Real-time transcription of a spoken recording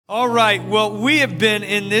All right, well, we have been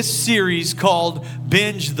in this series called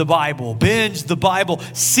Binge the Bible. Binge the Bible,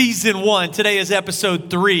 Season 1. Today is Episode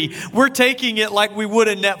 3. We're taking it like we would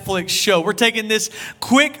a Netflix show. We're taking this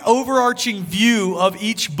quick, overarching view of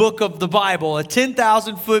each book of the Bible, a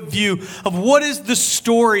 10,000-foot view of what is the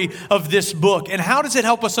story of this book, and how does it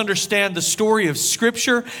help us understand the story of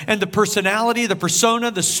Scripture and the personality, the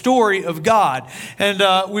persona, the story of God.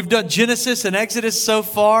 And we've done Genesis and Exodus so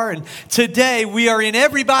far, and today we are in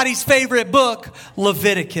everybody's favorite book,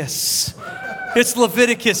 Leviticus. It's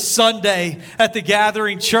Leviticus Sunday at the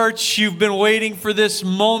Gathering Church. You've been waiting for this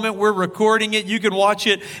moment. We're recording it. You can watch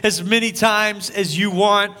it as many times as you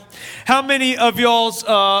want. How many of y'all's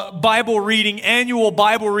annual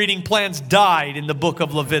Bible reading plans died in the book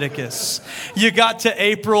of Leviticus? You got to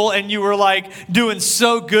April and you were like doing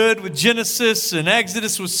so good with Genesis, and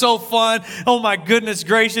Exodus was so fun. Oh my goodness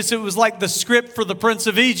gracious. It was like the script for the Prince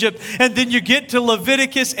of Egypt. And then you get to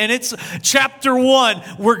Leviticus and it's chapter 1.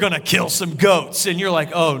 We're going to kill some goats. And you're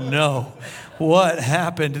like, oh no, what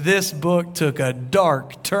happened? This book took a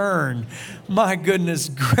dark turn. My goodness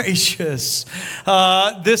gracious.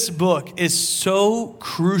 This book is so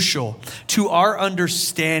crucial to our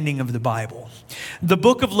understanding of the Bible. The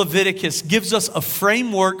book of Leviticus gives us a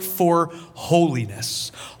framework for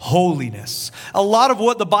holiness. Holiness. A lot of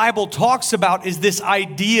what the Bible talks about is this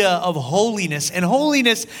idea of holiness. And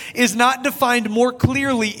holiness is not defined more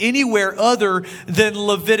clearly anywhere other than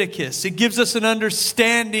Leviticus. It gives us an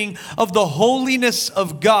understanding of the holiness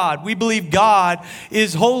of God. We believe God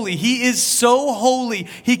is holy. He is so holy,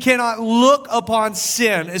 He cannot look upon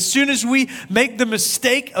sin. As soon as we make the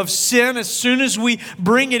mistake of sin, as soon as we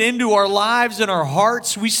bring it into our lives and our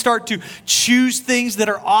hearts, we start to choose things that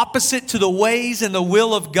are opposite to the ways and the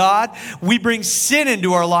will of God. We bring sin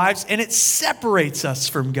into our lives and it separates us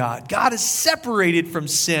from God. God is separated from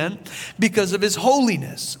sin because of His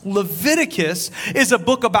holiness. Leviticus is a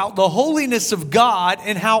book about the holiness of God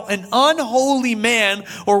and how an unholy man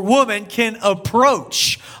or woman can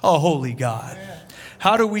approach a holy God.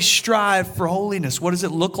 How do we strive for holiness? What does it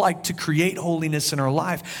look like to create holiness in our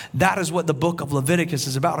life? That is what the book of Leviticus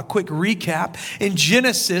is about. A quick recap. In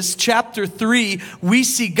Genesis chapter 3, we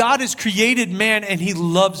see God has created man and He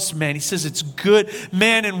loves man. He says it's good.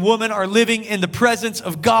 Man and woman are living in the presence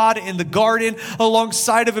of God in the garden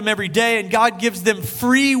alongside of Him every day. And God gives them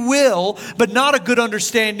free will, but not a good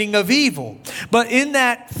understanding of evil. But in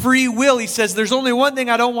that free will, He says, there's only one thing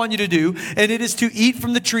I don't want you to do, and it is to eat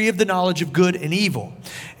from the tree of the knowledge of good and evil.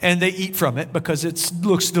 And they eat from it because it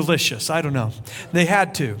looks delicious. I don't know. They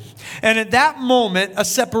had to. And at that moment, a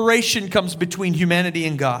separation comes between humanity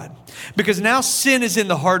and God. Because now sin is in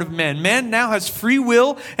the heart of man. Man now has free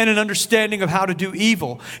will and an understanding of how to do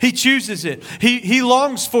evil. He chooses it. He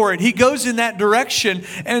longs for it. He goes in that direction.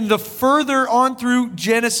 And the further on through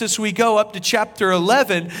Genesis we go up to chapter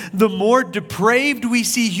 11, the more depraved we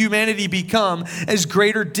see humanity become as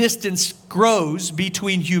greater distance grows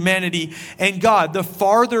between humanity and God. The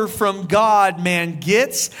farther from God man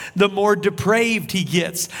gets, the more depraved he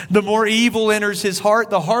gets. The more evil enters his heart,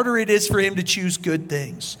 the harder it is for him to choose good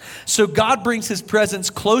things. So God brings His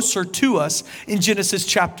presence closer to us in Genesis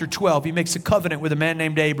chapter 12. He makes a covenant with a man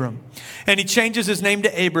named Abram. And He changes his name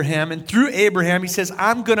to Abraham. And through Abraham, He says,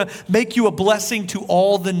 I'm going to make you a blessing to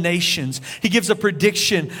all the nations. He gives a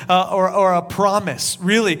prediction or a promise,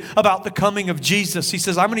 really, about the coming of Jesus. He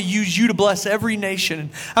says, I'm going to use you to bless every nation. And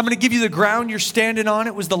I'm going to give you the ground you're standing on.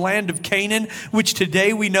 It was the land of Canaan, which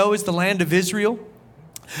today we know is the land of Israel.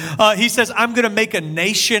 He says, I'm going to make a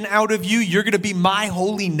nation out of you. You're going to be my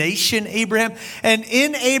holy nation, Abraham. And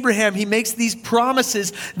in Abraham, He makes these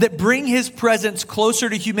promises that bring His presence closer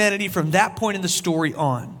to humanity from that point in the story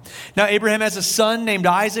on. Now, Abraham has a son named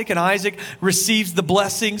Isaac, and Isaac receives the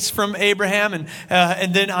blessings from Abraham.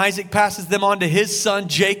 And then Isaac passes them on to his son,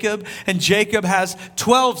 Jacob. And Jacob has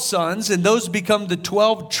 12 sons, and those become the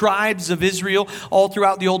 12 tribes of Israel. All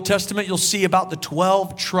throughout the Old Testament, you'll see about the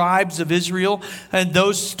 12 tribes of Israel. And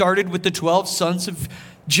those started with the 12 sons of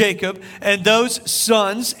Jacob, and those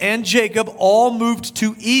sons and Jacob all moved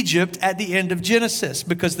to Egypt at the end of Genesis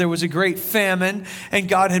because there was a great famine, and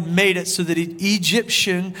God had made it so that an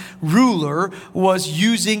Egyptian ruler was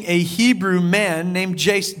using a Hebrew man named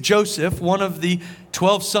Joseph, one of the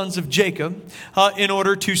 12 sons of Jacob, in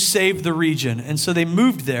order to save the region. And so they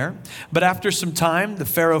moved there. But after some time, the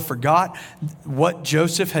Pharaoh forgot what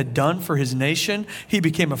Joseph had done for his nation. He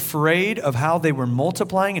became afraid of how they were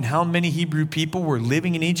multiplying and how many Hebrew people were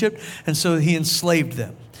living in Egypt. And so he enslaved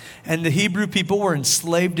them. And the Hebrew people were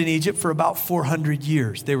enslaved in Egypt for about 400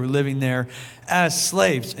 years. They were living there as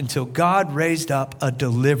slaves until God raised up a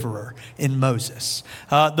deliverer in Moses.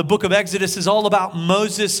 The book of Exodus is all about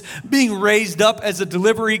Moses being raised up as a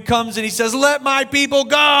deliverer. He comes and he says, let my people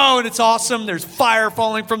go. And it's awesome. There's fire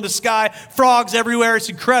falling from the sky, frogs everywhere. It's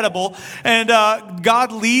incredible. And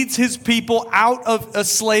God leads his people out of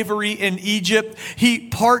slavery in Egypt. He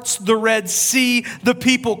parts the Red Sea. The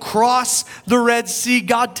people cross the Red Sea.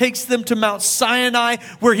 God takes them to Mount Sinai,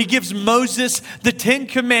 where he gives Moses the 10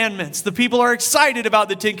 Commandments. The people are excited about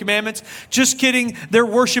the 10 Commandments. Just kidding. They're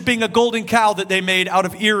worshiping a golden cow that they made out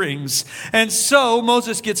of earrings. And so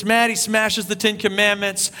Moses gets mad. He smashes the 10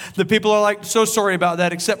 Commandments. The people are like, so sorry about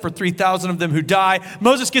that, except for 3,000 of them who die.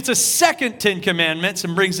 Moses gets a second 10 Commandments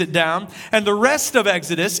and brings it down. And the rest of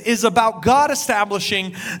Exodus is about God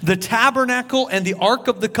establishing the tabernacle and the Ark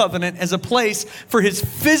of the Covenant as a place for his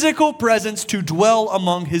physical presence to dwell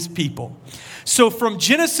among his people. So from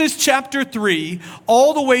Genesis chapter 3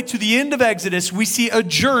 all the way to the end of Exodus, we see a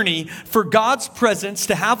journey for God's presence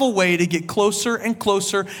to have a way to get closer and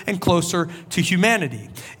closer and closer to humanity.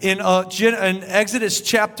 In Exodus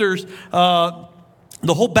chapters,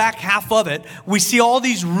 the whole back half of it, we see all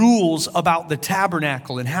these rules about the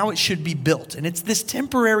tabernacle and how it should be built. And it's this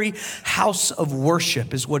temporary house of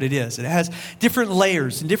worship is what it is. It has different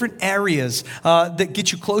layers and different areas that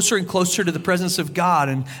get you closer and closer to the presence of God.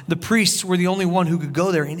 And the priests were the only one who could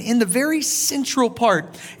go there. And in the very central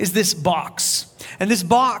part is this box. And this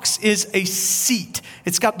box is a seat.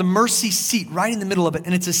 It's got the mercy seat right in the middle of it.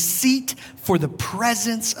 And it's a seat for the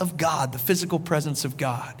presence of God, the physical presence of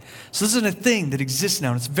God. So this is a thing that exists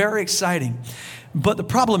now, and it's very exciting. But the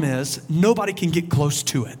problem is, nobody can get close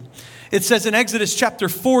to it. It says in Exodus chapter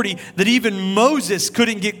 40 that even Moses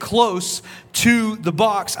couldn't get close to the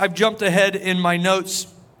box. I've jumped ahead in my notes.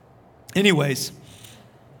 Anyways,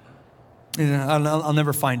 I'll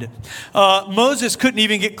never find it. Moses couldn't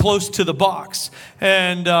even get close to the box.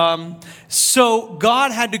 And so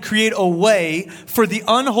God had to create a way for the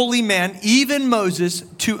unholy man, even Moses,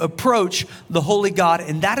 to approach the holy God.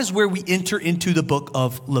 And that is where we enter into the book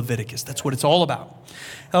of Leviticus. That's what it's all about.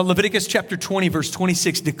 Leviticus chapter 20, verse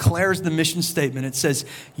 26 declares the mission statement. It says,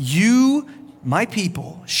 you, my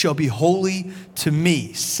people, shall be holy to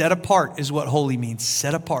me. Set apart is what holy means.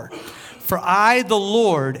 Set apart. For I, the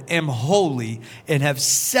Lord, am holy and have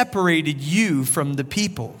separated you from the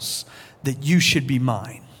peoples, that you should be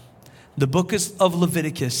mine. The book of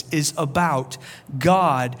Leviticus is about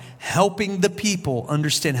God helping the people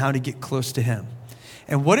understand how to get close to him.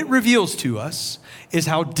 And what it reveals to us is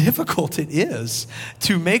how difficult it is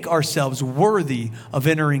to make ourselves worthy of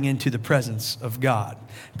entering into the presence of God.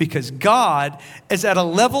 Because God is at a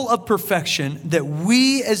level of perfection that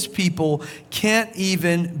we as people can't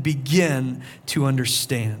even begin to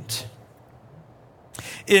understand.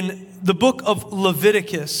 In the book of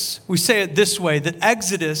Leviticus, we say it this way, that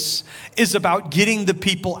Exodus is about getting the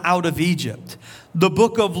people out of Egypt. The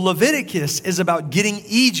book of Leviticus is about getting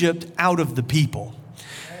Egypt out of the people.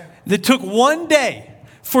 It took one day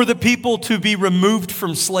for the people to be removed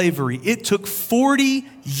from slavery. It took 40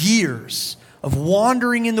 years of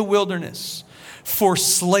wandering in the wilderness for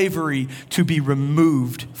slavery to be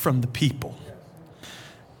removed from the people.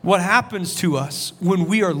 What happens to us when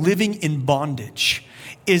we are living in bondage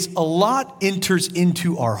is a lot enters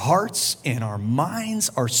into our hearts and our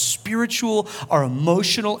minds, our spiritual, our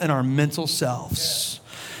emotional, and our mental selves.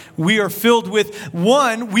 We are filled with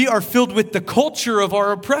the culture of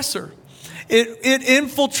our oppressor. It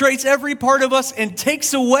infiltrates every part of us and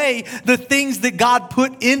takes away the things that God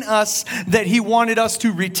put in us that he wanted us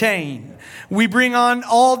to retain. We bring on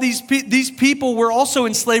all these people were also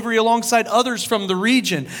in slavery alongside others from the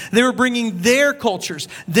region. They were bringing their cultures,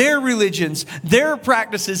 their religions, their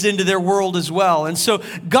practices into their world as well. And so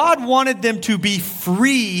God wanted them to be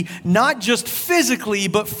free, not just physically,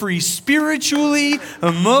 but free spiritually,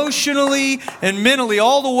 emotionally, and mentally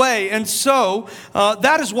all the way. And so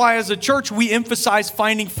that is why as a church, we emphasize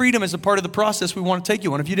finding freedom as a part of the process we want to take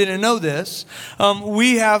you on. If you didn't know this,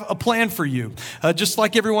 we have a plan for you. Just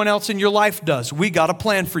like everyone else in your life does. We got a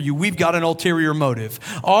plan for you. We've got an ulterior motive.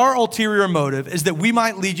 Our ulterior motive is that we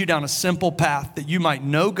might lead you down a simple path that you might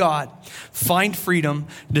know God, find freedom,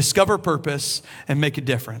 discover purpose, and make a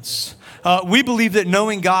difference. We believe that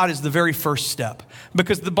knowing God is the very first step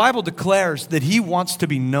because the Bible declares that he wants to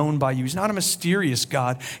be known by you. He's not a mysterious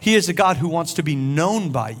God. He is a God who wants to be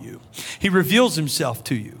known by you. He reveals himself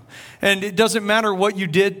to you. And it doesn't matter what you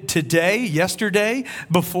did today, yesterday,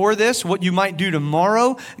 before this, what you might do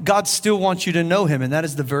tomorrow, God still wants you to know him. And that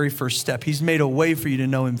is the very first step. He's made a way for you to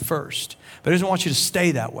know him first. But he doesn't want you to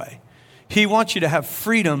stay that way. He wants you to have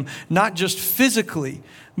freedom, not just physically,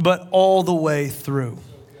 but all the way through.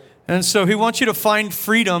 And so he wants you to find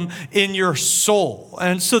freedom in your soul.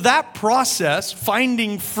 And so that process,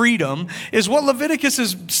 finding freedom, is what Leviticus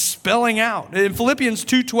is spelling out. In Philippians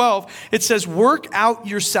 2:12, it says, work out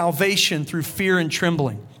your salvation through fear and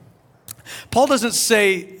trembling. Paul doesn't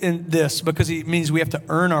say in this because he means we have to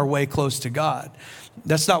earn our way close to God.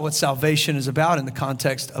 That's not what salvation is about in the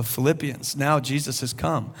context of Philippians. Now Jesus has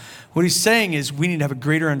come. What he's saying is we need to have a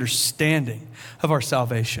greater understanding of our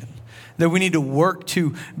salvation. That we need to work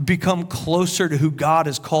to become closer to who God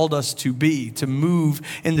has called us to be, to move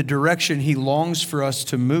in the direction he longs for us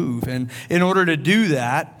to move. And in order to do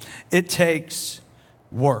that, it takes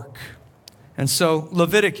work. And so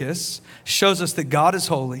Leviticus shows us that God is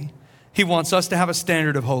holy. He wants us to have a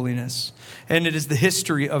standard of holiness. And it is the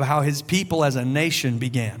history of how his people as a nation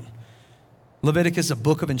began. Leviticus is a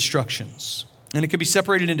book of instructions. And it can be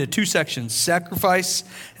separated into two sections, sacrifice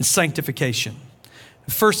and sanctification.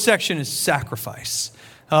 The first section is sacrifice.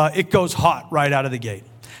 It goes hot right out of the gate.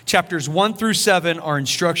 Chapters 1 through 7 are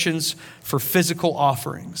instructions for physical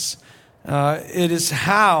offerings. It is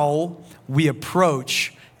how we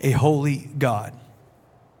approach a holy God.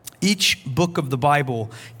 Each book of the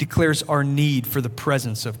Bible declares our need for the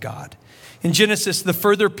presence of God. In Genesis, the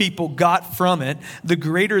further people got from it, the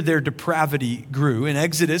greater their depravity grew. In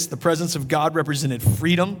Exodus, the presence of God represented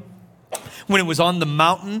freedom. When it was on the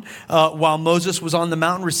mountain, while Moses was on the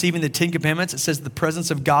mountain receiving the 10 Commandments, it says the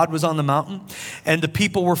presence of God was on the mountain, and the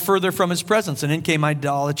people were further from his presence. And in came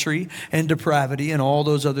idolatry and depravity and all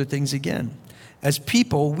those other things again. As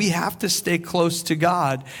people, we have to stay close to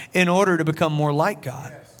God in order to become more like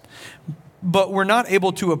God. But we're not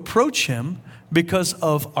able to approach him because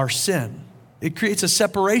of our sin. It creates a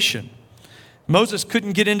separation. Moses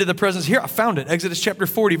couldn't get into the presence. Here, I found it. Exodus chapter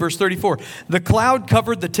 40, verse 34. The cloud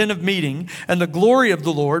covered the tent of meeting, and the glory of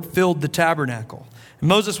the Lord filled the tabernacle.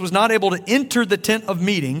 Moses was not able to enter the tent of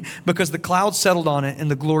meeting because the cloud settled on it and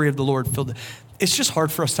the glory of the Lord filled it. It's just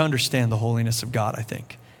hard for us to understand the holiness of God, I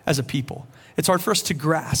think, as a people. It's hard for us to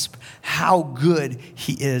grasp how good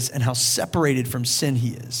he is and how separated from sin he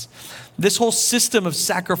is. This whole system of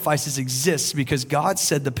sacrifices exists because God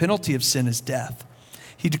said the penalty of sin is death.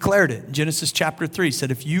 He declared it. Genesis chapter 3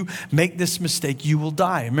 said, if you make this mistake, you will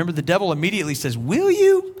die. Remember, the devil immediately says, will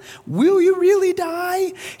you? Will you really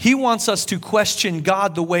die? He wants us to question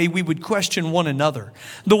God the way we would question one another.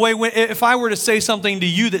 The way if I were to say something to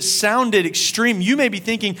you that sounded extreme, you may be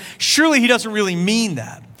thinking, surely he doesn't really mean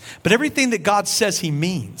that. But everything that God says he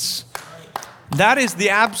means, that is the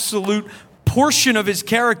absolute portion of his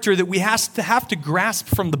character that we have to grasp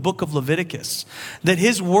from the book of Leviticus, that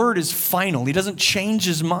his word is final. He doesn't change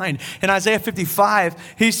his mind. In Isaiah 55,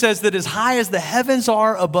 he says that as high as the heavens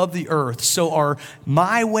are above the earth, so are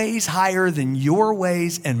my ways higher than your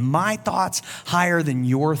ways and my thoughts higher than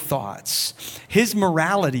your thoughts. His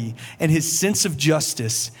morality and his sense of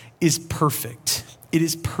justice is perfect. It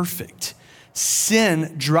is perfect.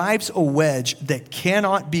 Sin drives a wedge that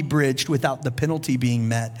cannot be bridged without the penalty being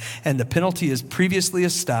met. And the penalty is previously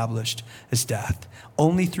established as death.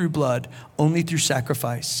 Only through blood, only through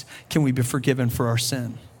sacrifice can we be forgiven for our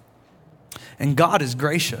sin. And God is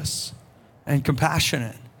gracious and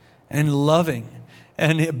compassionate and loving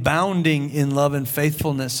and abounding in love and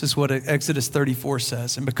faithfulness is what Exodus 34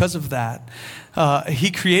 says. And because of that,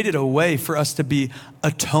 he created a way for us to be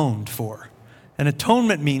atoned for. An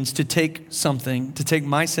atonement means to take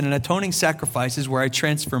my sin. An atoning sacrifice is where I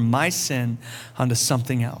transfer my sin onto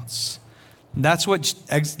something else. And that's what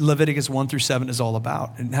Leviticus 1 through 7 is all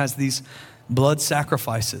about. It has these blood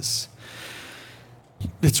sacrifices.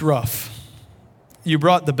 It's rough. You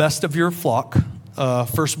brought the best of your flock, a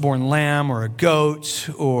firstborn lamb or a goat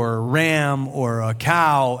or a ram or a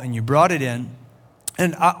cow, and you brought it in.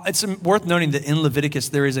 And it's worth noting that in Leviticus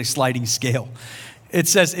there is a sliding scale. It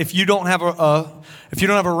says if you don't have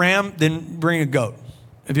a ram, then bring a goat.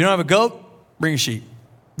 If you don't have a goat, bring a sheep.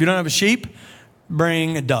 If you don't have a sheep,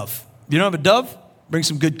 bring a dove. If you don't have a dove, bring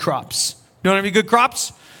some good crops. If you don't have any good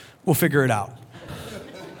crops, we'll figure it out.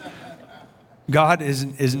 God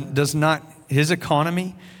does not. His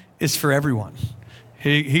economy is for everyone.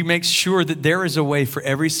 He makes sure that there is a way for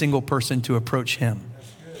every single person to approach him.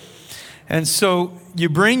 And so you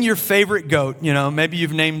bring your favorite goat. Maybe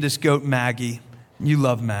you've named this goat Maggie. You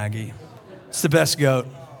love Maggie. It's the best goat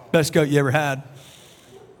you ever had.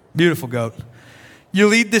 Beautiful goat. You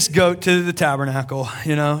lead this goat to the tabernacle,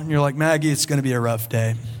 and you're like, Maggie, it's going to be a rough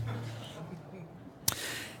day.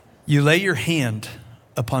 You lay your hand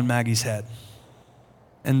upon Maggie's head,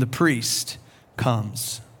 and the priest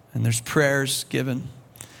comes, and there's prayers given,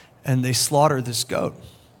 and they slaughter this goat.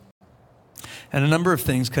 And a number of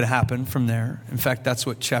things could happen from there. In fact, that's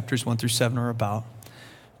what chapters 1 through 7 are about.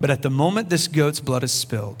 But at the moment this goat's blood is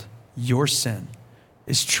spilled, your sin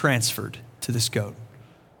is transferred to this goat,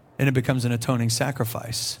 and it becomes an atoning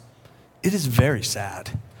sacrifice. It is very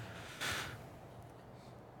sad.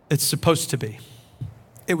 It's supposed to be.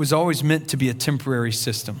 It was always meant to be a temporary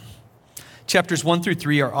system. Chapters 1 through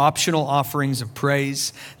 3 are optional offerings of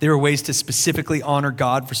praise. They were ways to specifically honor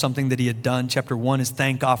God for something that he had done. Chapter 1 is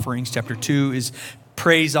thank offerings. Chapter 2 is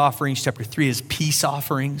praise offerings. Chapter 3 is peace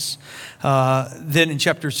offerings. Then in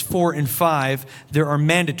chapters 4 and 5, there are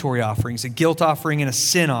mandatory offerings, a guilt offering and a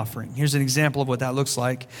sin offering. Here's an example of what that looks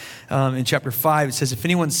like. In chapter 5, it says, if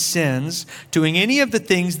anyone sins, doing any of the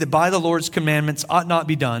things that by the Lord's commandments ought not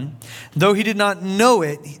be done, though he did not know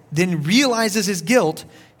it, then realizes his guilt,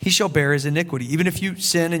 he shall bear his iniquity. Even if you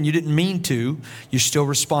sin and you didn't mean to, you're still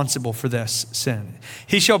responsible for this sin.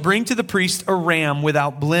 He shall bring to the priest a ram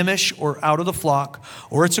without blemish or out of the flock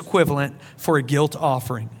or its equivalent for a guilt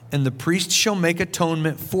offering. And the priest shall make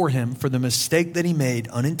atonement for him for the mistake that he made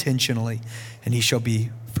unintentionally, and he shall be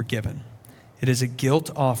forgiven. It is a guilt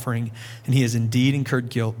offering, and he has indeed incurred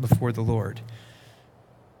guilt before the Lord.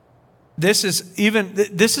 This is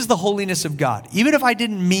the holiness of God. Even if I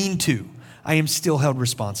didn't mean to, I am still held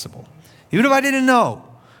responsible. Even if I didn't know,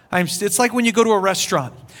 it's like when you go to a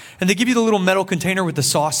restaurant and they give you the little metal container with the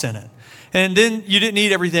sauce in it. And then you didn't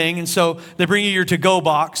eat everything, and so they bring you your to-go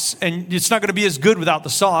box, and it's not going to be as good without the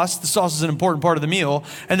sauce. The sauce is an important part of the meal.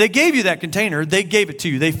 And they gave you that container. They gave it to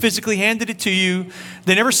you. They physically handed it to you.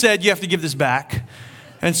 They never said you have to give this back.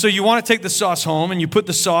 And so you want to take the sauce home, and you put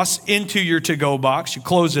the sauce into your to-go box. You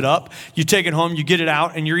close it up. You take it home. You get it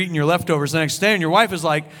out, and you're eating your leftovers the next day. And your wife is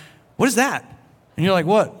like, what is that? And you're like,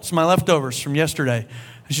 what? It's my leftovers from yesterday.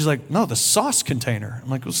 And she's like, no, the sauce container. I'm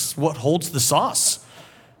like, what holds the sauce?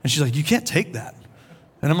 And she's like, you can't take that.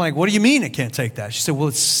 And I'm like, what do you mean it can't take that? She said, well,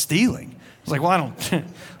 it's stealing. I was like, well,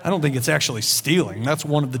 I don't think it's actually stealing. That's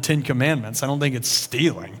one of the 10 commandments. I don't think it's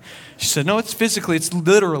stealing. She said, no, it's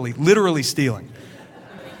literally stealing.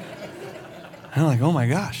 And I'm like, oh my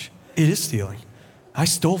gosh, it is stealing. I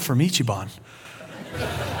stole from Ichiban.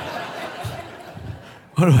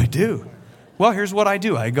 What do I do? Well, here's what I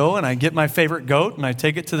do. I go and I get my favorite goat and I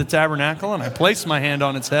take it to the tabernacle and I place my hand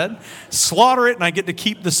on its head, slaughter it, and I get to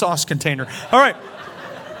keep the sauce container. All right.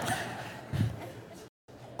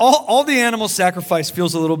 All the animal sacrifice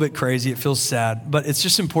feels a little bit crazy. It feels sad, but it's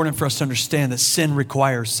just important for us to understand that sin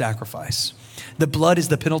requires sacrifice. The blood is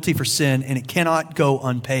the penalty for sin, and it cannot go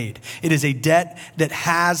unpaid. It is a debt that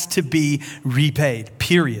has to be repaid,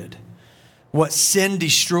 period. What sin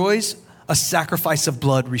destroys, a sacrifice of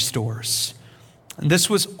blood restores. And this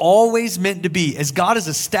was always meant to be, as God is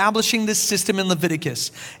establishing this system in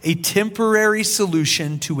Leviticus, a temporary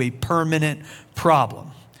solution to a permanent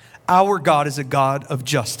problem. Our God is a God of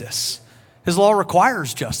justice. His law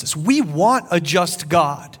requires justice. We want a just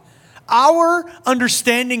God. Our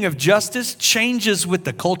understanding of justice changes with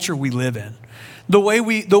the culture we live in.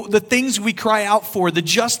 The things we cry out for, the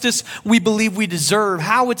justice we believe we deserve,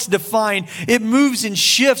 how it's defined, it moves and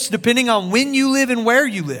shifts depending on when you live and where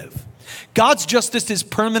you live. God's justice is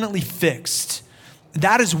permanently fixed.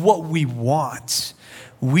 That is what we want.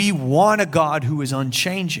 We want a God who is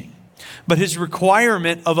unchanging. But his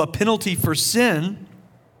requirement of a penalty for sin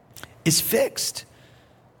is fixed.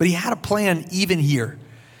 But he had a plan even here.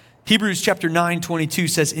 Hebrews chapter 9:22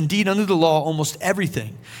 says, indeed, under the law, almost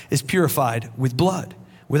everything is purified with blood.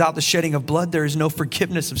 Without the shedding of blood, there is no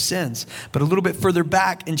forgiveness of sins. But a little bit further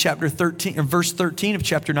back in chapter 13, or verse 13 of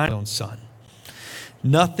chapter 9, own son.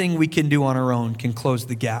 Nothing we can do on our own can close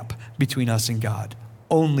the gap between us and God.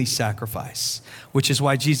 Only sacrifice, which is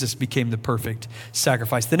why Jesus became the perfect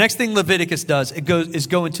sacrifice. The next thing Leviticus does is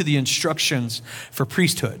go into the instructions for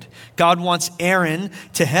priesthood. God wants Aaron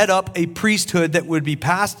to head up a priesthood that would be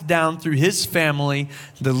passed down through his family,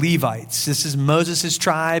 the Levites. This is Moses'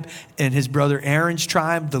 tribe and his brother Aaron's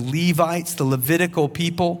tribe, the Levites, the Levitical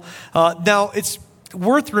people. Now, it's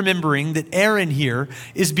worth remembering that Aaron here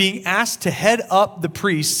is being asked to head up the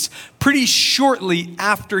priests pretty shortly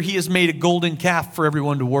after he has made a golden calf for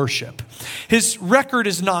everyone to worship. His record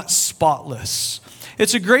is not spotless.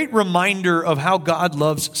 It's a great reminder of how God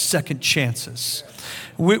loves second chances.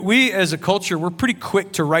 We as a culture, we're pretty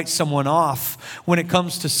quick to write someone off when it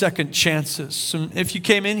comes to second chances. And if you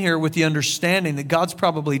came in here with the understanding that God's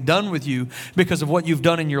probably done with you because of what you've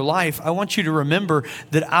done in your life, I want you to remember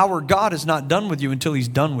that our God is not done with you until he's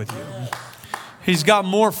done with you. He's got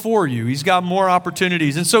more for you. He's got more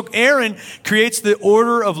opportunities. And so Aaron creates the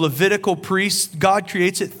order of Levitical priests. God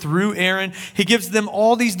creates it through Aaron. He gives them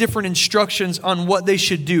all these different instructions on what they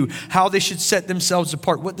should do, how they should set themselves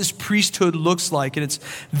apart, what this priesthood looks like. And it's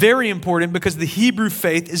very important because the Hebrew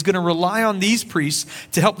faith is going to rely on these priests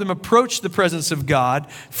to help them approach the presence of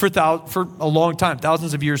God for a long time,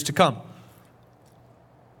 thousands of years to come,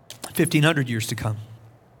 1,500 years to come.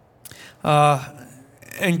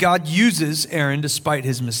 And God uses Aaron despite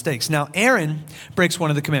his mistakes. Now, Aaron breaks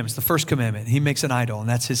one of the commandments, the first commandment. He makes an idol, and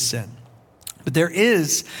that's his sin. But there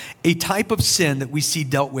is a type of sin that we see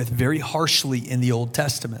dealt with very harshly in the Old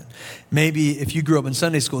Testament. Maybe if you grew up in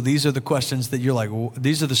Sunday school, these are the questions that you're like,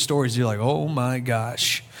 these are the stories you're like, oh my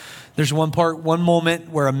gosh. There's one moment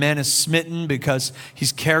where a man is smitten because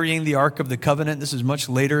he's carrying the Ark of the Covenant. This is much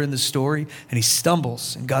later in the story, and he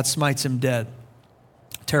stumbles, and God smites him dead.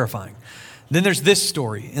 Terrifying. Then there's this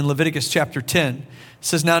story in Leviticus chapter 10. It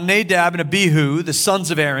says, now Nadab and Abihu, the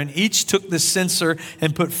sons of Aaron, each took the censer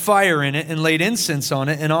and put fire in it and laid incense on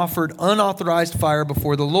it and offered unauthorized fire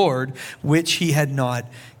before the Lord, which he had not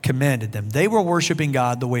commanded them. They were worshiping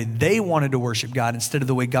God the way they wanted to worship God instead of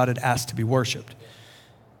the way God had asked to be worshiped.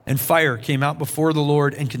 And fire came out before the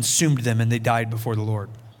Lord and consumed them, and they died before the Lord.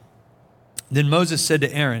 Then Moses said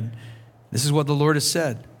to Aaron, this is what the Lord has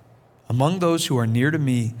said. Among those who are near to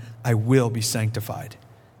me, I will be sanctified.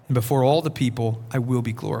 And before all the people, I will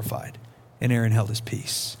be glorified. And Aaron held his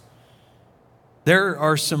peace. There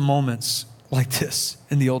are some moments like this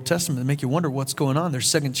in the Old Testament that make you wonder what's going on. There's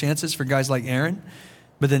second chances for guys like Aaron,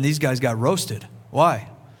 but then these guys got roasted. Why?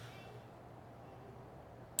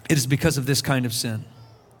 It is because of this kind of sin.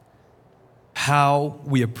 How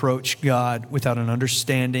we approach God without an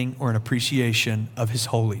understanding or an appreciation of his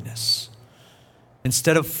holiness.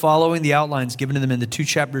 Instead of following the outlines given to them in the 2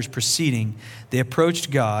 chapters preceding, they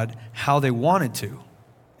approached God how they wanted to,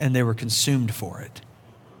 and they were consumed for it.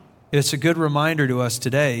 It's a good reminder to us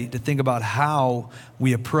today to think about how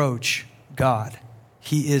we approach God.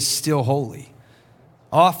 He is still holy.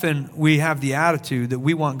 Often we have the attitude that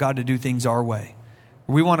we want God to do things our way.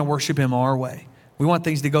 We want to worship him our way. We want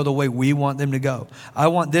things to go the way we want them to go. I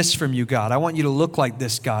want this from you, God. I want you to look like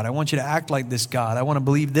this, God. I want you to act like this, God. I want to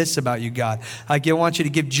believe this about you, God. I want you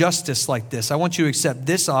to give justice like this. I want you to accept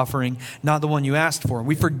this offering, not the one you asked for.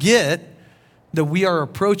 We forget that we are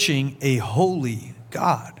approaching a holy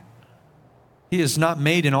God. He is not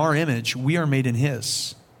made in our image. We are made in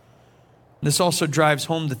his. This also drives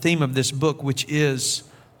home the theme of this book, which is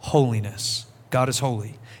holiness. God is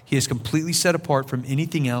holy. He is completely set apart from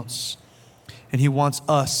anything else. And he wants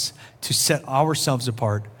us to set ourselves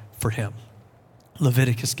apart for him.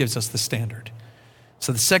 Leviticus gives us the standard.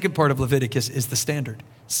 So the second part of Leviticus is the standard.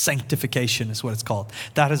 Sanctification is what it's called.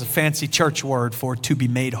 That is a fancy church word for to be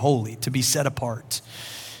made holy, to be set apart.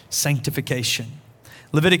 Sanctification.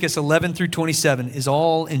 Leviticus 11 through 27 is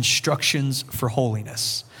all instructions for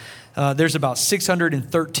holiness. There's about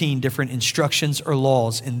 613 different instructions or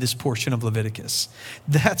laws in this portion of Leviticus.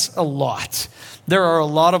 That's a lot. There are a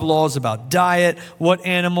lot of laws about diet, what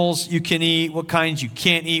animals you can eat, what kinds you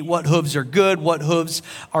can't eat, what hooves are good, what hooves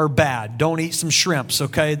are bad. Don't eat some shrimps,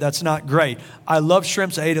 okay? That's not great. I love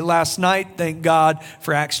shrimps. I ate it last night. Thank God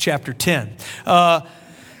for Acts chapter 10.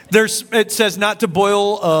 It says not to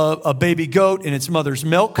boil a baby goat in its mother's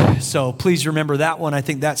milk. So please remember that one. I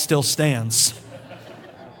think that still stands.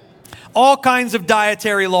 All kinds of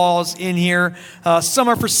dietary laws in here. Some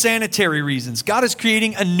are for sanitary reasons. God is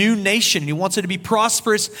creating a new nation. He wants it to be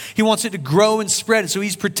prosperous. He wants it to grow and spread. So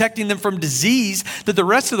he's protecting them from disease that the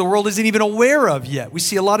rest of the world isn't even aware of yet. We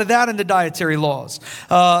see a lot of that in the dietary laws.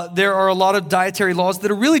 There are a lot of dietary laws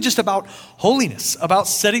that are really just about holiness, about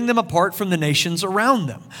setting them apart from the nations around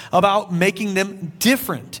them, about making them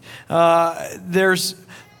different.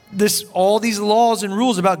 There's all these laws and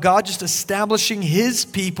rules about God just establishing his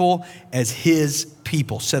people as his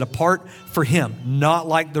people, set apart for him, not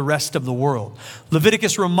like the rest of the world.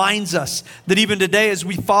 Leviticus reminds us that even today as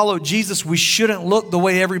we follow Jesus, we shouldn't look the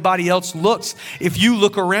way everybody else looks. If you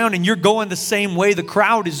look around and you're going the same way the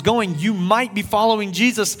crowd is going, you might be following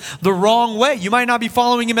Jesus the wrong way. You might not be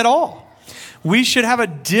following him at all. We should have a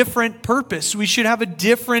different purpose. We should have a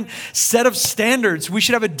different set of standards. We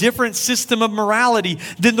should have a different system of morality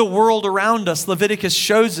than the world around us. Leviticus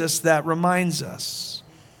shows us that, reminds us.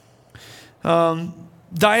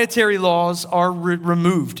 Dietary laws are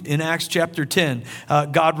removed in Acts chapter 10.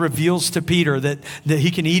 God reveals to Peter that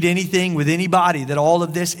he can eat anything with anybody, that all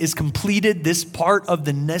of this is completed. This part of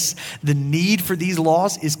the need for these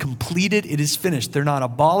laws is completed. It is finished. They're not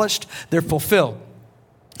abolished. They're fulfilled.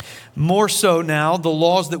 More so now, the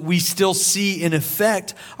laws that we still see in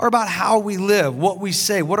effect are about how we live, what we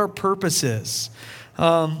say, what our purpose is.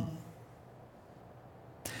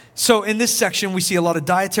 So in this section, we see a lot of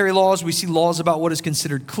dietary laws. We see laws about what is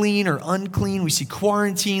considered clean or unclean. We see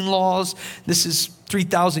quarantine laws. This is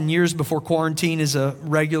 3,000 years before quarantine is a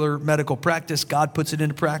regular medical practice. God puts it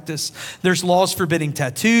into practice. There's laws forbidding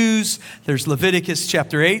tattoos. There's Leviticus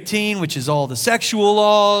chapter 18, which is all the sexual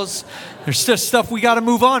laws. There's just stuff we got to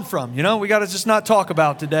move on from. We got to just not talk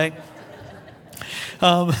about today.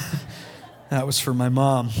 That was for my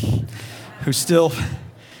mom, who's still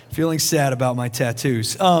feeling sad about my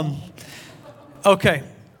tattoos. Okay.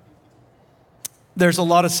 There's a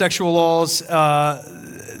lot of sexual laws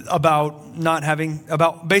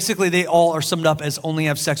basically they all are summed up as only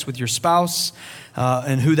have sex with your spouse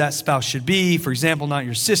and who that spouse should be. For example, not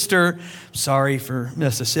your sister. Sorry for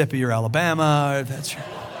Mississippi or Alabama.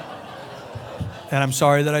 And I'm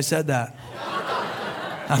sorry that I said that.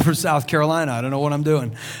 I'm from South Carolina. I don't know what I'm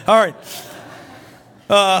doing. All right.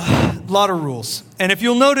 A lot of rules. And if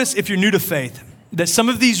you'll notice, if you're new to faith, that some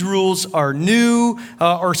of these rules are new,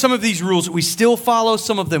 or some of these rules we still follow,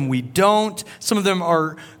 some of them we don't. Some of them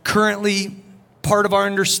are currently part of our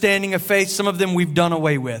understanding of faith. Some of them we've done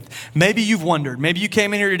away with. Maybe you've wondered. Maybe you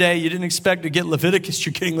came in here today, you didn't expect to get Leviticus.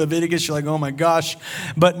 You're getting Leviticus. You're like, oh my gosh.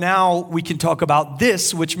 But now we can talk about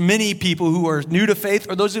this, which many people who are new to faith,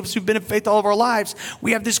 or those of us who've been in faith all of our lives,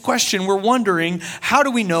 we have this question. We're wondering, how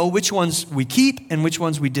do we know which ones we keep and which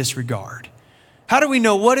ones we disregard? How do we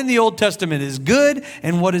know what in the Old Testament is good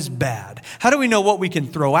and what is bad? How do we know what we can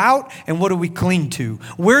throw out and what do we cling to?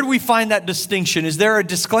 Where do we find that distinction? Is there a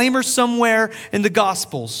disclaimer somewhere in the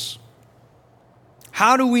Gospels?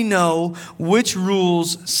 How do we know which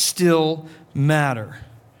rules still matter?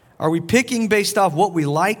 Are we picking based off what we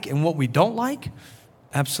like and what we don't like?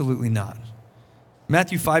 Absolutely not.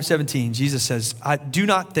 Matthew 5:17, Jesus says, I do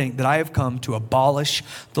not think that I have come to abolish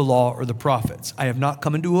the law or the prophets. I have not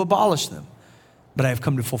come to abolish them, but I have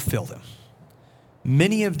come to fulfill them.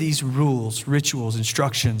 Many of these rules, rituals,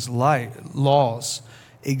 instructions, laws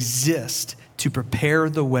exist to prepare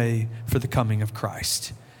the way for the coming of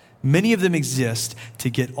Christ. Many of them exist to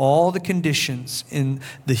get all the conditions in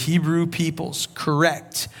the Hebrew peoples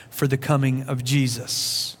correct for the coming of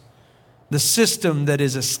Jesus. The system that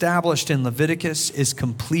is established in Leviticus is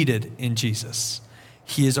completed in Jesus.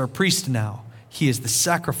 He is our priest now. He is the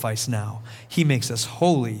sacrifice now. He makes us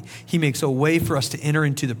holy. He makes a way for us to enter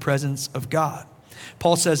into the presence of God.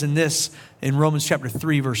 Paul says in Romans chapter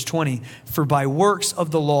 3, verse 20, for by works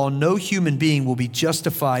of the law, no human being will be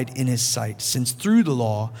justified in his sight, since through the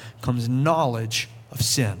law comes knowledge of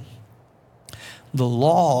sin. The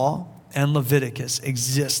law and Leviticus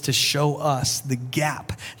exist to show us the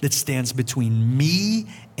gap that stands between me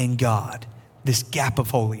and God, this gap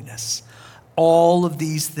of holiness. All of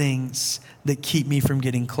these things that keep me from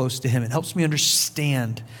getting close to him. It helps me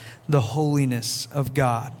understand the holiness of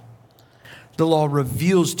God. The law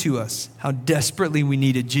reveals to us how desperately we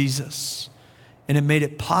needed Jesus, and it made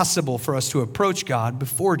it possible for us to approach God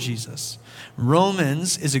before Jesus.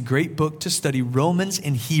 Romans is a great book to study. Romans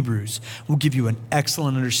and Hebrews will give you an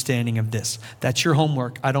excellent understanding of this. That's your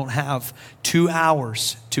homework. I don't have 2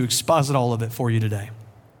 hours to exposit all of it for you today.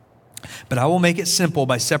 But I will make it simple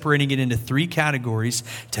by separating it into 3 categories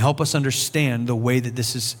to help us understand the way that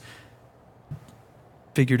this is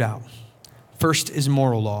figured out. First is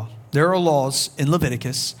moral law. There are laws in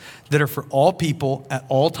Leviticus that are for all people at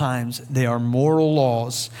all times. They are moral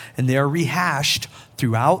laws, and they are rehashed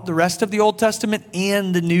throughout the rest of the Old Testament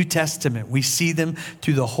and the New Testament. We see them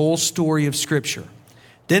through the whole story of Scripture.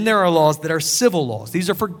 Then there are laws that are civil laws. These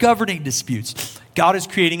are for governing disputes. God is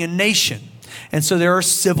creating a nation. And so there are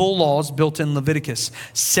civil laws built in Leviticus,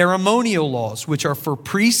 ceremonial laws, which are for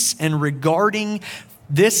priests and regarding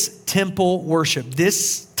this temple worship,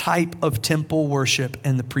 this type of temple worship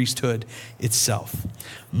and the priesthood itself.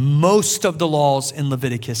 Most of the laws in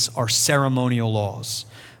Leviticus are ceremonial laws.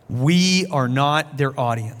 We are not their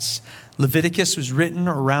audience. Leviticus was written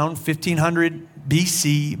around 1500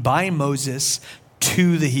 BC by Moses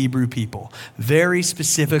to the Hebrew people, very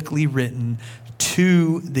specifically written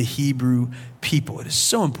to the Hebrew people. It is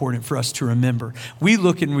so important for us to remember. We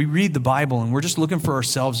look and we read the Bible and we're just looking for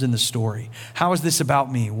ourselves in the story. How is this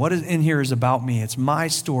about me? What is in here is about me. It's my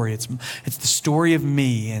story. It's the story of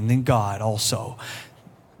me and then God also.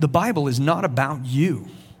 The Bible is not about you.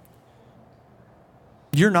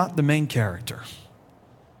 You're not the main character.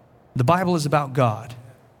 The Bible is about God.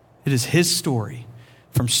 It is His story.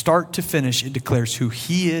 From start to finish, it declares who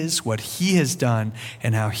He is, what He has done,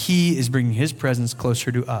 and how He is bringing His presence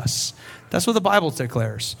closer to us. That's what the Bible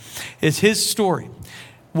declares. It's His story.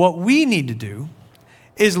 what we need to do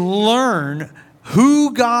is learn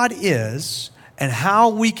who God is and how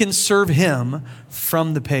we can serve him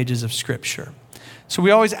from the pages of Scripture. So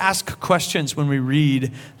we always ask questions when we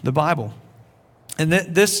read the Bible.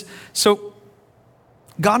 And so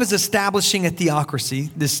God is establishing a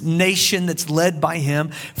theocracy, this nation that's led by him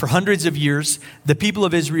for hundreds of years. The people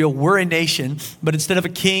of Israel were a nation, but instead of a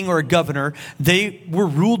king or a governor, they were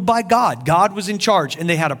ruled by God. God was in charge, and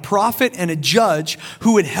they had a prophet and a judge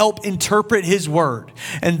who would help interpret his word.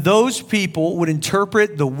 And those people would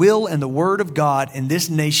interpret the will and the word of God, and this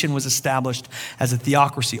nation was established as a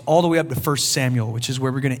theocracy all the way up to 1 Samuel, which is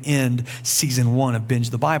where we're going to end season 1 of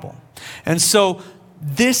Binge the Bible. And so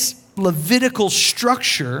this Levitical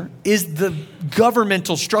structure is the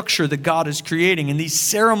governmental structure that God is creating, and these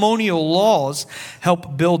ceremonial laws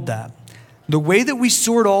help build that. The way that we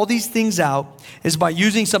sort all these things out is by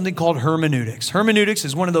using something called hermeneutics. Hermeneutics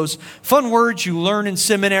is one of those fun words you learn in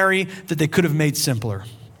seminary that they could have made simpler.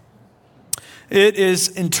 It is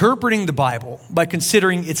interpreting the Bible by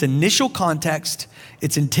considering its initial context,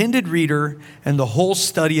 its intended reader, and the whole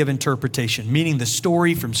study of interpretation, meaning the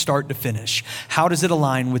story from start to finish. How does it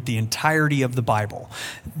align with the entirety of the Bible?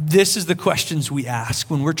 This is the questions we ask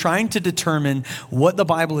when we're trying to determine what the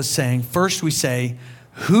Bible is saying. First, we say,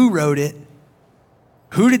 who wrote it?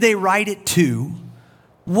 Who did they write it to?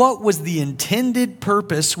 What was the intended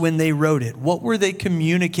purpose when they wrote it? What were they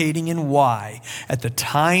communicating and why at the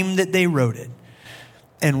time that they wrote it?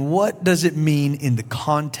 And what does it mean in the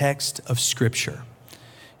context of Scripture?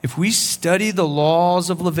 If we study the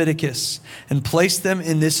laws of Leviticus and place them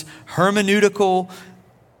in this hermeneutical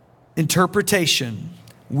interpretation,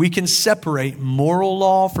 we can separate moral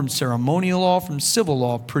law from ceremonial law from civil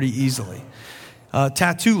law pretty easily.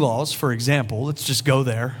 Tattoo laws, for example, let's just go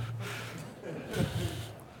there.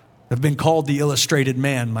 I've been called the illustrated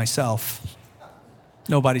man myself.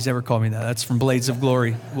 Nobody's ever called me that. That's from Blades of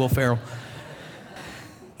Glory, Will Ferrell.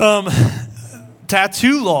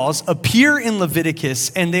 Tattoo laws appear in Leviticus,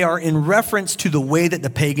 and they are in reference to the way that the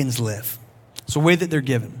pagans live. It's the way that they're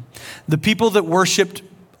given. The people that worshiped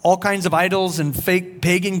all kinds of idols and fake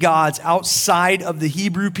pagan gods outside of the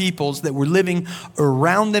Hebrew peoples that were living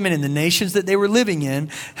around them and in the nations that they were living in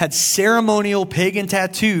had ceremonial pagan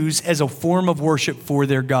tattoos as a form of worship for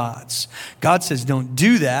their gods. God says, don't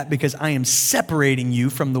do that because I am separating you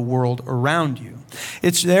from the world around you.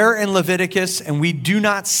 It's there in Leviticus, and we do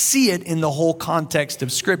not see it in the whole context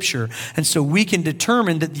of Scripture. And so we can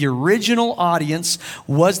determine that the original audience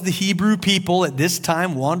was the Hebrew people at this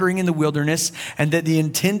time wandering in the wilderness, and that the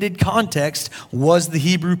intended context was the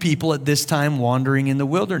Hebrew people at this time wandering in the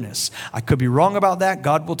wilderness. I could be wrong about that.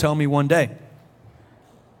 God will tell me one day.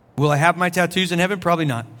 Will I have my tattoos in heaven? Probably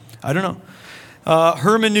not. I don't know.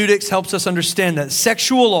 Hermeneutics helps us understand that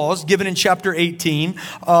sexual laws given in chapter 18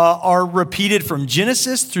 are repeated from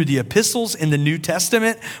Genesis through the epistles in the New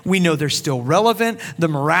Testament. We know they're still relevant. The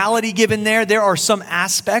morality given there are some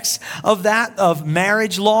aspects of that, of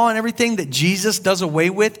marriage law and everything that Jesus does away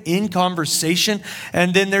with in conversation.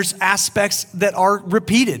 And then there's aspects that are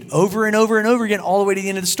repeated over and over and over again all the way to the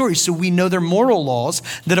end of the story. So we know they're moral laws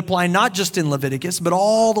that apply not just in Leviticus, but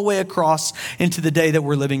all the way across into the day that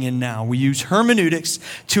we're living in now. We use hermeneutics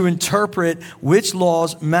to interpret which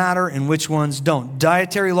laws matter and which ones don't.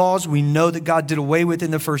 Dietary laws, we know that God did away with in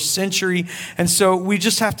the first century. And so we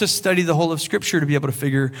just have to study the whole of Scripture to be able to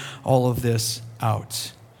figure all of this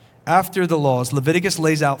out. After the laws, Leviticus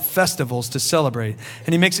lays out festivals to celebrate.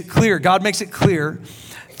 And he makes it clear, God makes it clear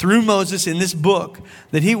through Moses in this book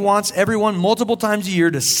that he wants everyone multiple times a year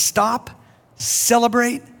to stop,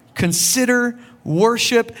 celebrate, consider,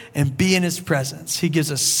 worship, and be in his presence. He gives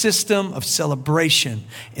a system of celebration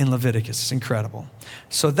in Leviticus. It's incredible.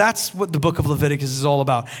 So that's what the book of Leviticus is all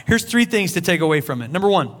about. Here's 3 things to take away from it. Number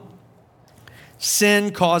 1,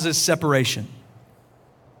 sin causes separation.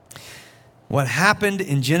 What happened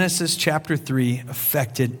in Genesis chapter 3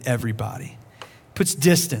 affected everybody. It puts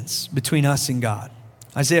distance between us and God.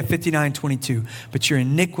 Isaiah 59:22. But your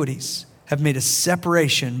iniquities have made a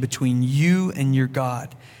separation between you and your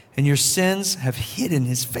God, and your sins have hidden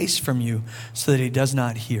his face from you so that he does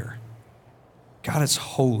not hear. God is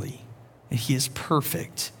holy and he is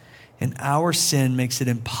perfect, and our sin makes it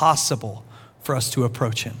impossible for us to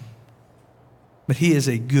approach him. But he is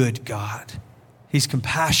a good God. He's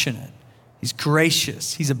compassionate. He's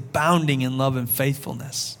gracious. He's abounding in love and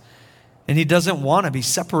faithfulness. And he doesn't want to be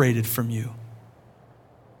separated from you.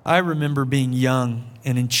 I remember being young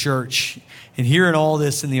and in church and hearing all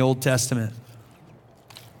this in the Old Testament.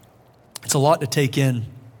 It's a lot to take in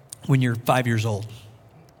when you're 5 years old.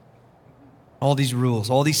 All these rules,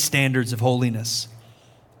 all these standards of holiness.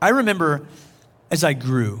 I remember as I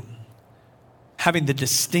grew, having the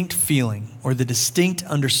distinct feeling or the distinct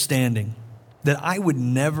understanding that I would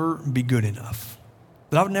never be good enough,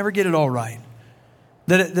 that I would never get it all right,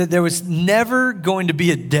 that there was never going to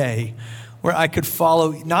be a day where I could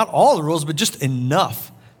follow not all the rules, but just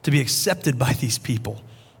enough to be accepted by these people,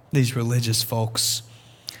 these religious folks.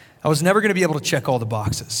 I was never going to be able to check all the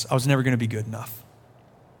boxes. I was never going to be good enough.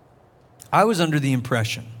 I was under the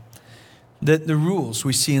impression that the rules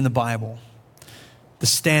we see in the Bible, the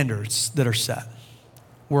standards that are set,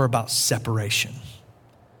 were about separation.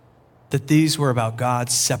 That these were about God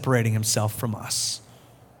separating himself from us.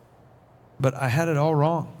 But I had it all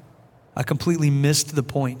wrong. I completely missed the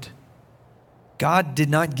point. God did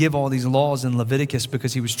not give all these laws in Leviticus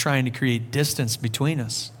because he was trying to create distance between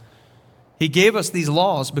us. He gave us these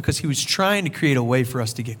laws because he was trying to create a way for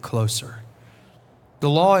us to get closer. The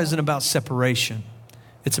law isn't about separation.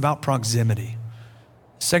 It's about proximity.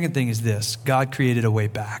 Second thing is this: God created a way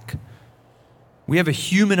back. We have a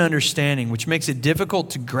human understanding, which makes it difficult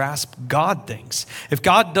to grasp God things. If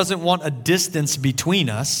God doesn't want a distance between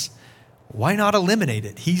us, why not eliminate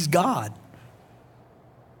it? He's God.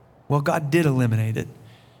 Well, God did eliminate it.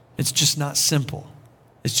 It's just not simple.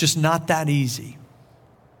 It's just not that easy.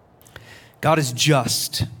 God is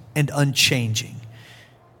just and unchanging.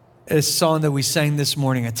 A song that we sang this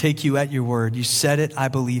morning, I take you at your word. You said it, I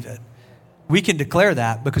believe it. We can declare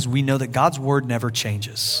that because we know that God's word never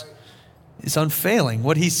changes. It's unfailing.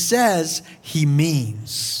 What he says, he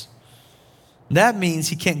means. That means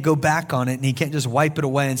he can't go back on it and he can't just wipe it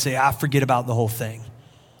away and say, forget about the whole thing.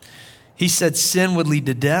 He said sin would lead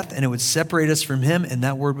to death and it would separate us from him, and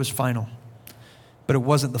that word was final. But it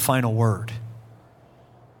wasn't the final word.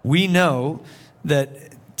 We know that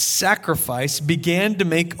sacrifice began to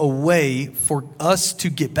make a way for us to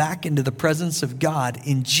get back into the presence of God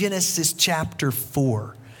in Genesis chapter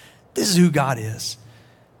 4. This is who God is.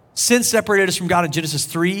 Sin separated us from God in Genesis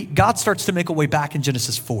 3. God starts to make a way back in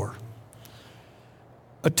Genesis 4.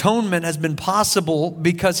 Atonement has been possible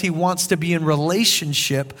because he wants to be in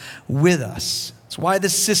relationship with us. That's why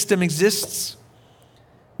this system exists.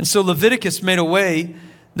 And so Leviticus made a way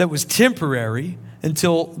that was temporary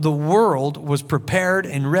until the world was prepared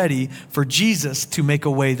and ready for Jesus to make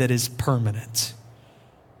a way that is permanent.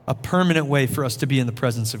 A permanent way for us to be in the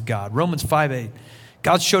presence of God. Romans 5:8.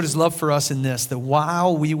 God showed his love for us in this, that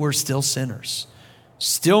while we were still sinners,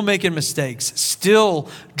 still making mistakes, still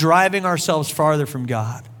driving ourselves farther from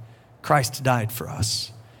God, Christ died for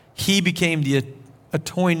us. He became the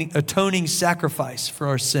atoning sacrifice for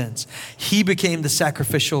our sins. He became the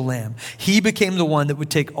sacrificial lamb. He became the one that would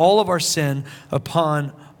take all of our sin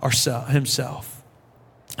upon himself.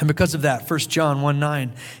 And because of that, 1 John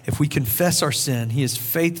 1:9, if we confess our sin, he is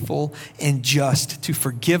faithful and just to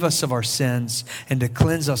forgive us of our sins and to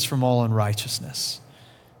cleanse us from all unrighteousness.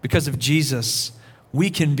 Because of Jesus, we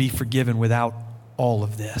can be forgiven without all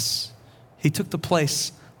of this. He took the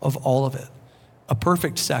place of all of it. A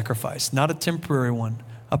perfect sacrifice, not a temporary one,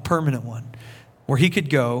 a permanent one, where he could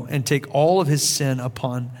go and take all of his sin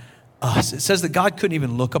upon us. It says that God couldn't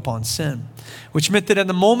even look upon sin, which meant that at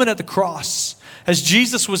the moment at the cross, as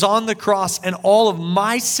Jesus was on the cross and all of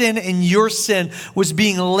my sin and your sin was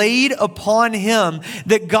being laid upon him,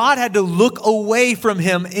 that God had to look away from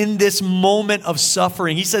him in this moment of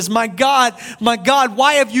suffering. He says, my God,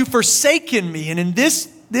 why have you forsaken me? And in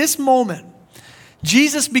this moment,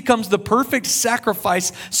 Jesus becomes the perfect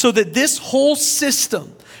sacrifice so that this whole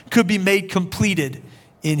system could be made completed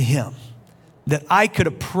in him, that I could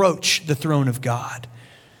approach the throne of God.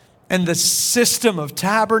 And the system of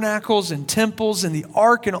tabernacles and temples and the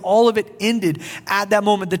ark and all of it ended at that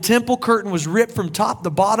moment. The temple curtain was ripped from top to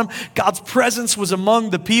bottom. God's presence was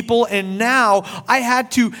among the people. And now I had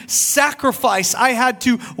to sacrifice. I had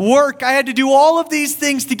to work. I had to do all of these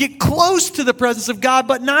things to get close to the presence of God,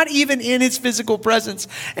 but not even in his physical presence.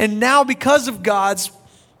 And now because of God's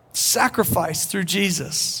sacrifice through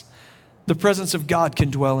Jesus, the presence of God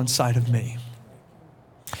can dwell inside of me.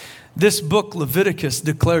 This book, Leviticus,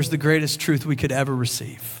 declares the greatest truth we could ever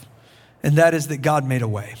receive, and that is that God made a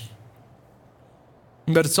way.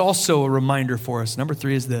 But it's also a reminder for us. Number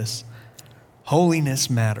 3 is this: holiness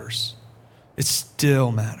matters. It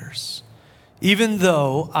still matters. Even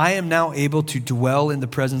though I am now able to dwell in the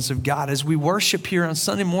presence of God, as we worship here on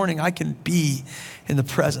Sunday morning, I can be in the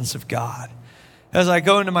presence of God. As I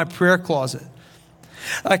go into my prayer closet,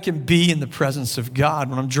 I can be in the presence of God.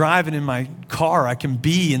 When I'm driving in my car, I can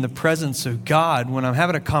be in the presence of God. When I'm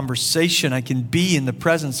having a conversation, I can be in the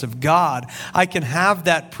presence of God. I can have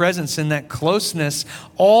that presence and that closeness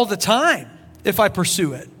all the time if I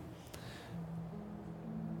pursue it.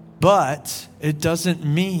 But it doesn't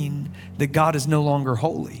mean that God is no longer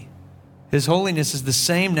holy. His holiness is the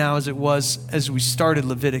same now as it was as we started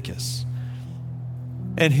Leviticus.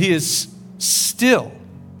 And he is still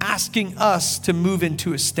asking us to move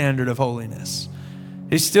into a standard of holiness.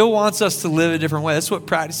 He still wants us to live a different way. That's what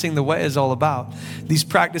practicing the way is all about. These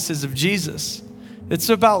practices of Jesus. It's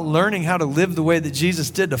about learning how to live the way that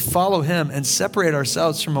Jesus did, to follow him and separate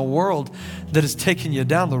ourselves from a world that has taken you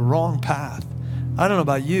down the wrong path. I don't know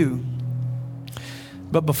about you,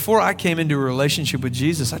 but before I came into a relationship with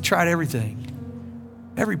Jesus, I tried everything.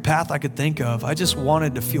 Every path I could think of. I just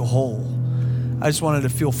wanted to feel whole. I just wanted to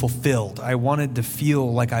feel fulfilled. I wanted to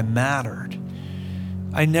feel like I mattered.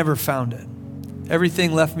 I never found it.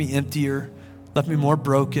 Everything left me emptier, left me more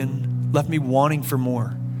broken, left me wanting for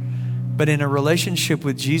more. But in a relationship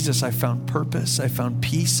with Jesus, I found purpose, I found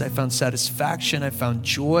peace, I found satisfaction, I found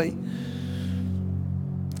joy.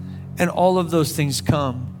 And all of those things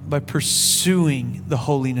come by pursuing the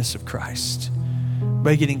holiness of Christ,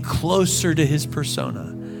 by getting closer to his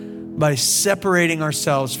persona, by separating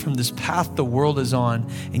ourselves from this path the world is on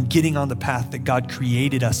and getting on the path that God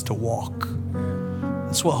created us to walk.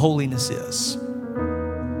 That's what holiness is.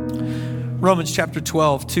 Romans chapter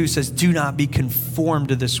 12:2 says, do not be conformed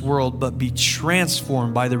to this world, but be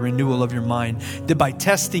transformed by the renewal of your mind, that by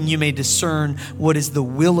testing you may discern what is the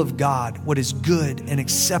will of God, what is good and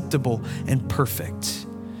acceptable and perfect.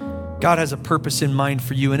 God has a purpose in mind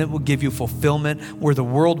for you, and it will give you fulfillment where the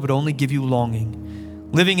world would only give you longing.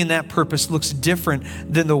 Living in that purpose looks different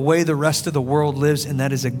than the way the rest of the world lives, and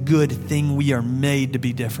that is a good thing. We are made to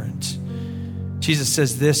be different. Jesus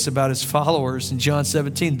says this about his followers in John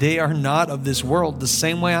 17, they are not of this world the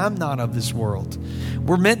same way I'm not of this world.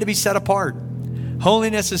 We're meant to be set apart.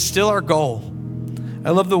 Holiness is still our goal. I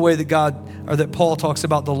love the way that Paul talks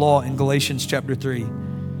about the law in Galatians chapter 3.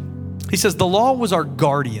 He says the law was our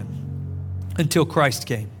guardian until Christ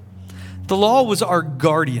came. The law was our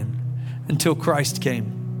guardian until Christ came,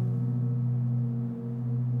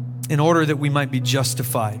 in order that we might be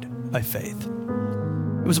justified by faith.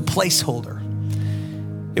 It was a placeholder.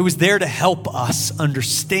 It was there to help us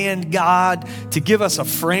understand God, to give us a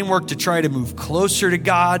framework to try to move closer to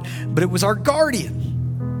God, but it was our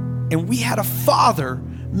guardian. And we had a Father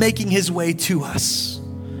making his way to us,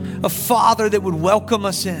 a Father that would welcome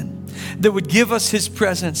us in, that would give us his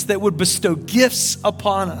presence, that would bestow gifts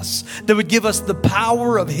upon us, that would give us the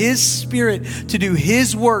power of his Spirit to do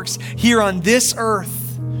his works here on this earth,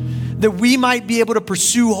 that we might be able to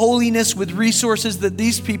pursue holiness with resources that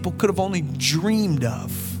these people could have only dreamed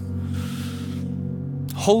of.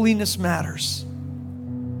 Holiness matters,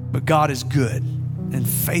 but God is good and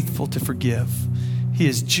faithful to forgive. He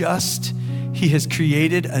is just. He has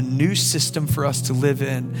created a new system for us to live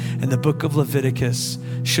in, and the book of Leviticus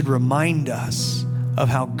should remind us of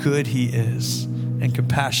how good he is and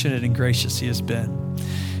compassionate and gracious he has been.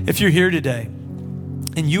 If you're here today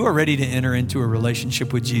and you are ready to enter into a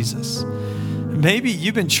relationship with Jesus, maybe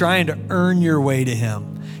you've been trying to earn your way to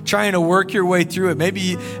him, trying to work your way through it.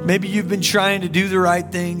 Maybe you've been trying to do the right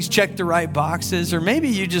things, check the right boxes, or maybe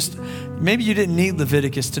you didn't need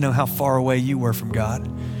Leviticus to know how far away you were from God.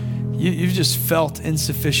 You've just felt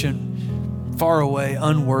insufficient, far away,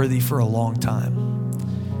 unworthy for a long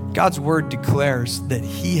time. God's word declares that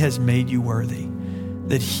he has made you worthy,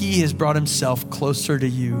 that he has brought himself closer to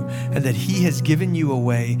you, and that he has given you a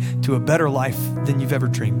way to a better life than you've ever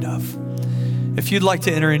dreamed of. If you'd like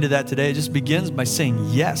to enter into that today, it just begins by saying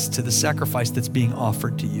yes to the sacrifice that's being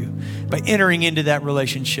offered to you, by entering into that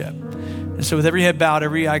relationship. And so with every head bowed,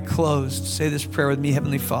 every eye closed, say this prayer with me.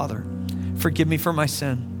 Heavenly Father, forgive me for my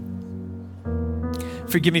sin.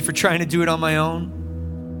 Forgive me for trying to do it on my own.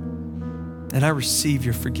 And I receive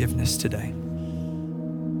your forgiveness today.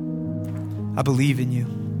 I believe in you.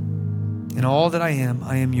 In all that I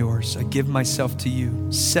am yours. I give myself to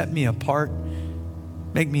you. Set me apart.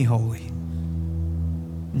 Make me holy.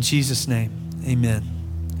 In Jesus' name, amen.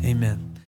 Amen.